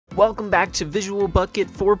Welcome back to Visual Bukkit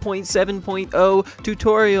 4.7.0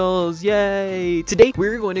 tutorials, yay! Today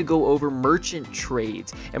we're going to go over merchant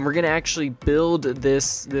trades, and we're going to actually build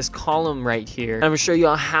this column right here. I'm going to show you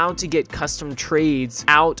all how to get custom trades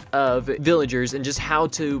out of villagers and just how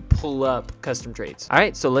to pull up custom trades.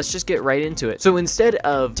 Alright, so let's just get right into it. So instead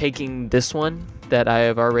of taking this one that I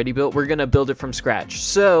have already built, we're gonna build it from scratch.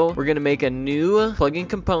 So we're gonna make a new plugin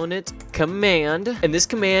component command, and this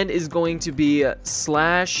command is going to be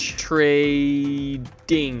 /trading.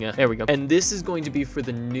 There we go. And this is going to be for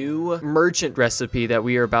the new merchant recipe that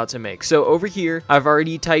we are about to make. So over here, I've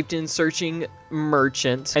already typed in searching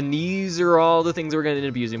merchant, and these are all the things we're going to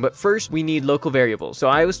end up using. But first, we need local variables. So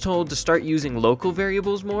I was told to start using local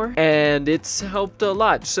variables more, and it's helped a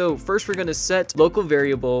lot. So first, we're going to set local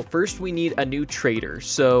variable. First, we need a new trader.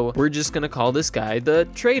 So we're just going to call this guy the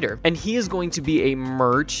trader, and he is going to be a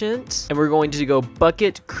merchant, and we're going to go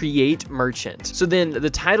Bukkit create merchant. So then the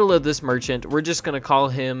title of this merchant, we're just going to call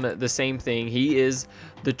him the same thing. He is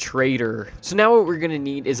the trader. So now what we're going to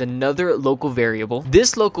need is another local variable.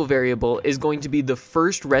 This local variable is going to be the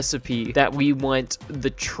first recipe that we want the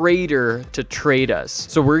trader to trade us.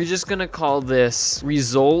 So we're just going to call this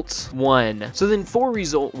result1. So then for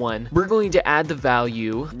result1, we're going to add the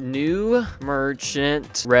value new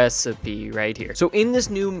merchant recipe right here. So in this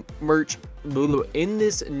new merchant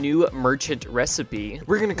recipe,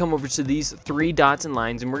 we're going to come over to these three dots and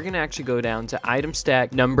lines, and we're going to actually go down to item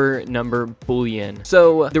stack number boolean.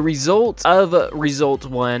 So the result of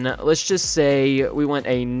result1, let's just say we want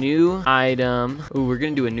a new item. Ooh, we're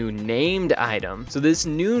going to do a new named item. So this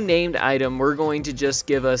new named item, we're going to just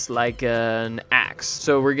give us like an axe.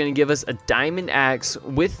 So we're going to give us a diamond axe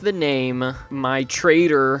with the name my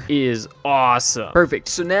trader is awesome. Perfect.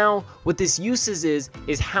 So now what this uses is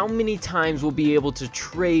how many times we'll be able to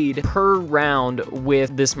trade per round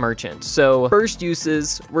with this merchant. So first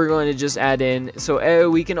uses, we're going to just add in, so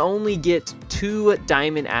we can only get 2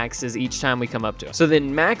 diamond axes each time we come up to it. So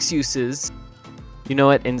then max uses, you know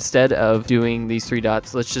what, instead of doing these 3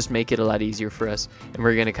 dots, let's just make it a lot easier for us, and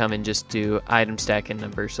we're going to come and just do item stack and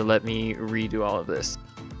number. So let me redo all of this.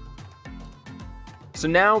 So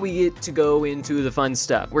now we get to go into the fun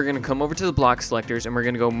stuff. We're going to come over to the block selectors, and we're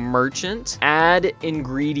going to go merchant, add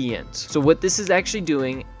ingredient. So what this is actually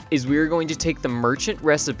doing is we're going to take the merchant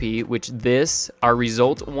recipe, which our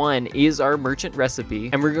result1 is our merchant recipe,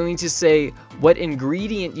 and we're going to say what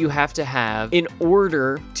ingredient you have to have in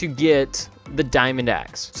order to get the diamond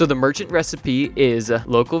axe. So the merchant recipe is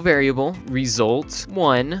local variable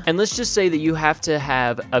result1, and let's just say that you have to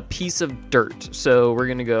have a piece of dirt. So we're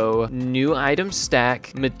gonna go new item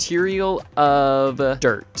stack material of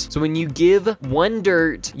dirt. So when you give 1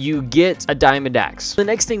 dirt, you get a diamond axe. The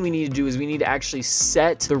next thing we need to do is we need to actually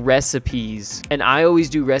set the recipes, and I always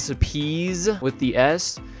do recipes with the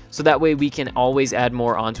S, so that way we can always add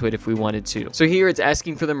more onto it if we wanted to. So here it's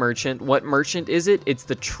asking for the merchant. What merchant is it? It's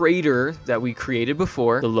the trader that we created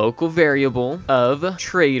before, the local variable of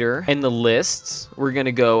trader, and the lists. We're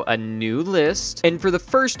gonna go a new list. And for the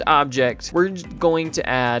first object, we're going to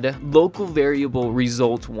add local variable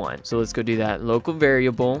result1. So let's go do that. Local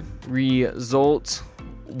variable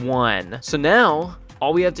result1. So now,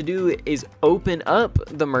 all we have to do is open up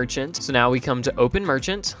the merchant. So now we come to open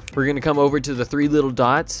merchant. We're going to come over to the 3 little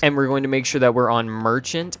dots, and we're going to make sure that we're on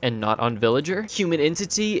merchant and not on villager. Human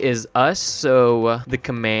entity is us, so the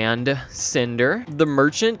command sender. The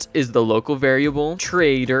merchant is the local variable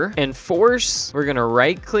trader, and force, we're going to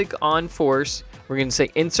right click on force. We're going to say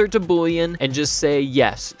insert to boolean and just say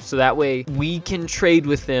yes. So that way we can trade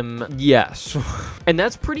with them. Yes. And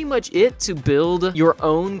that's pretty much it to build your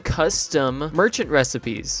own custom merchant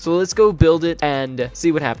recipes. So let's go build it and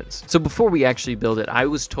see what happens. So before we actually build it, I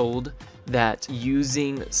was told that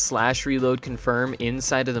using /reload confirm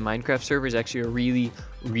inside of the Minecraft server is actually a really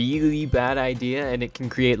bad idea, and it can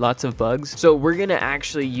create lots of bugs. So we're gonna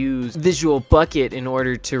actually use Visual Bukkit in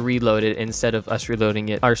order to reload it instead of us reloading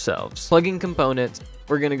it ourselves. Plugin component,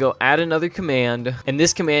 we're gonna go add another command, and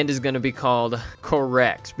this command is gonna be called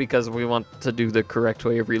correct because we want to do the correct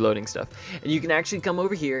way of reloading stuff. And you can actually come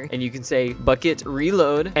over here and you can say Bukkit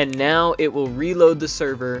reload, and now it will reload the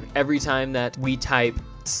server every time that we type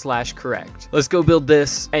 /correct. Let's go build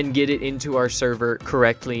this and get it into our server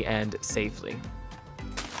correctly and safely.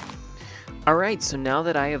 Alright, so now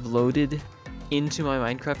that I have loaded into my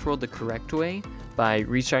Minecraft world the correct way by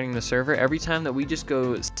restarting the server, every time that we just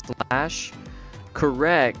go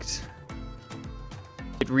 /correct,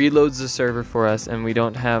 it reloads the server for us, and we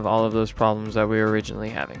don't have all of those problems that we were originally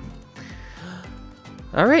having.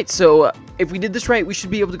 Alright, so if we did this right, we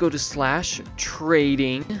should be able to go to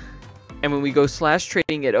 /trading, and when we go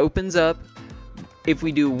 /trading, it opens up If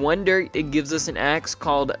we do 1 dirt, it gives us an axe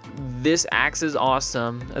called This Axe is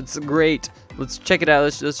Awesome. That's great. Let's check it out.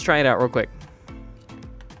 Let's try it out real quick.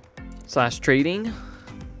 /trading.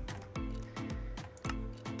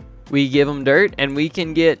 We give them dirt, and we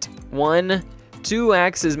can get 2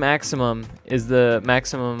 axes maximum is the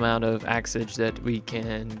maximum amount of axage that we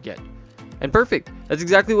can get. And perfect. That's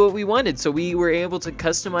exactly what we wanted. So we were able to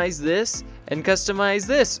customize this and customize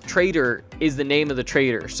this. Trader is the name of the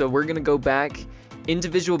trader. So we're going to go back into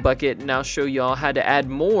Visual Bukkit and I'll show y'all how to add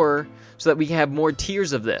more so that we can have more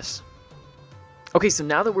tiers of this. Okay, so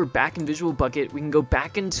now that we're back in Visual Bukkit, we can go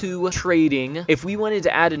back into trading. If we wanted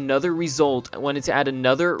to add another result, wanted to add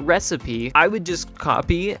another recipe, I would just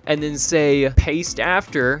copy and then say paste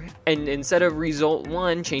after, and instead of result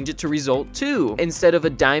 1, change it to result 2. Instead of a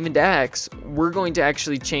diamond axe, we're going to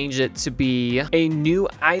actually change it to be a new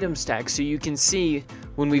item stack. So you can see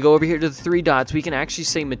when we go over here to the 3 dots, we can actually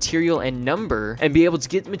say material and number and be able to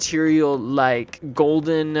get material like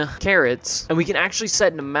golden carrots, and we can actually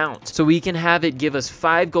set an amount. So we can have it give us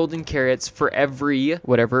 5 golden carrots for every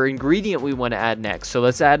whatever ingredient we want to add next. So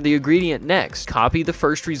let's add the ingredient next. Copy the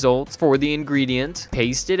first result for the ingredient,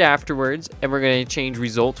 paste it afterwards, and we're going to change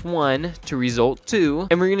result 1 to result 2.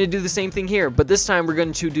 And we're going to do the same thing here, but this time we're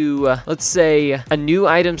going to do, let's say, a new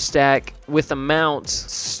item stack with amount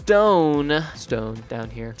stone down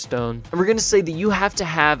here, stone. And we're going to say that you have to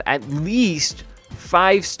have at least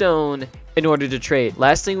 5 stone in order to trade.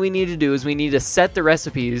 Last thing we need to do is we need to set the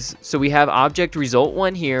recipes. So we have object result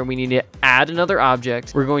 1 here. We need to add another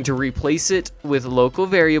object. We're going to replace it with local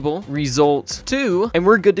variable result 2, and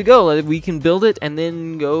we're good to go. We can build it and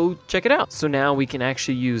then go check it out. So now we can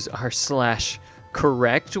actually use our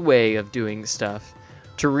 /correct way of doing stuff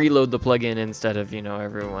to reload the plugin instead of, you know,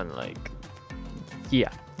 everyone like, yeah.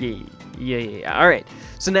 All right,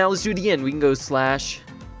 so now let's do it again. We can go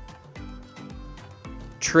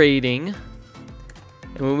 /trading,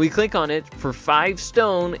 and when we click on it for 5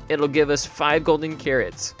 stone, it'll give us 5 golden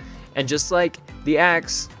carrots. And just like the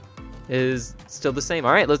axe is still the same.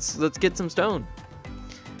 All right, let's get some stone.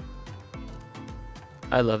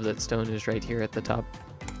 I love that stone is right here at the top.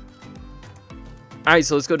 All right,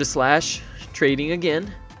 so let's go to /trading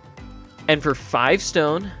again, and for 5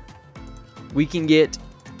 stone we can get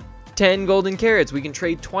 10 golden carrots. We can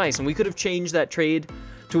trade twice, and we could have changed that trade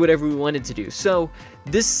to whatever we wanted to do. So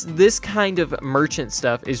this kind of merchant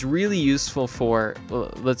stuff is really useful for,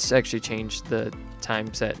 well, let's actually change the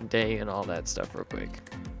time set and day and all that stuff real quick.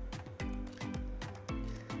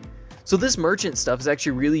 So this merchant stuff is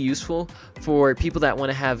actually really useful for people that want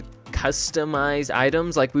to have customized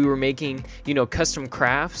items, like we were making, you know, custom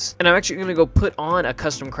crafts. And I'm actually going to go put on a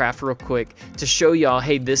custom craft real quick to show y'all,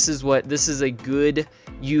 hey, this is a good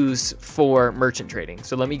use for merchant trading.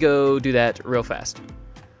 So let me go do that real fast.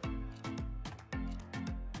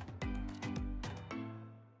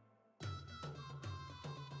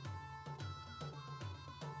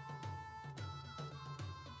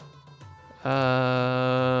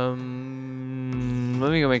 Let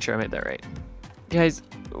me go make sure I made that right. Guys,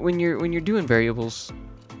 when you're doing variables,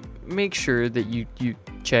 make sure that you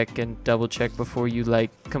check and double check before you like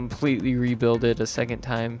completely rebuild it a second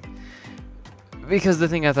time, because the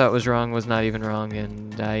thing I thought was wrong was not even wrong,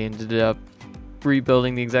 and I ended up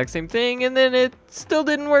rebuilding the exact same thing, and then it still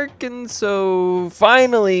didn't work. And so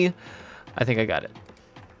finally I think I got it.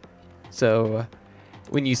 So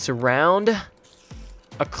when you surround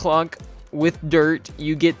a clock with dirt,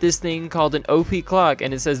 you get this thing called an OP clock,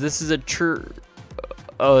 and it says this is a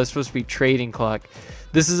oh, it's supposed to be trading clock.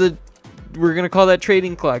 We're gonna call that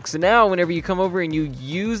trading clock. So now whenever you come over and you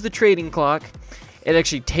use the trading clock, it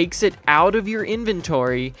actually takes it out of your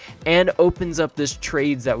inventory and opens up this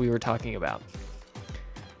trades that we were talking about.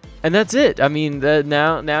 And that's it. I mean,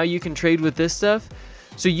 now you can trade with this stuff.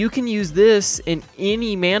 So you can use this in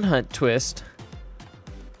any manhunt twist,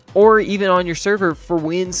 or even on your server, for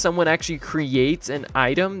when someone actually creates an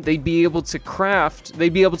item, they'd be able to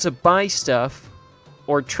buy stuff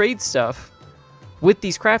or trade stuff with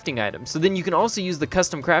these crafting items. So then you can also use the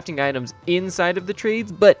custom crafting items inside of the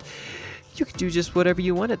trades, but you can do just whatever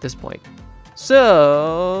you want at this point.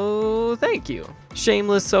 So thank you.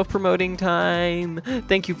 Shameless self-promoting time.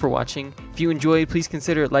 Thank you for watching. If you enjoyed, please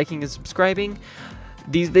consider liking and subscribing.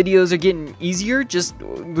 These videos are getting easier just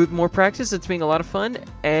with more practice. It's being a lot of fun.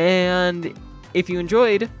 And if you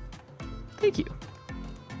enjoyed, thank you.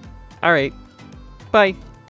 All right. Bye.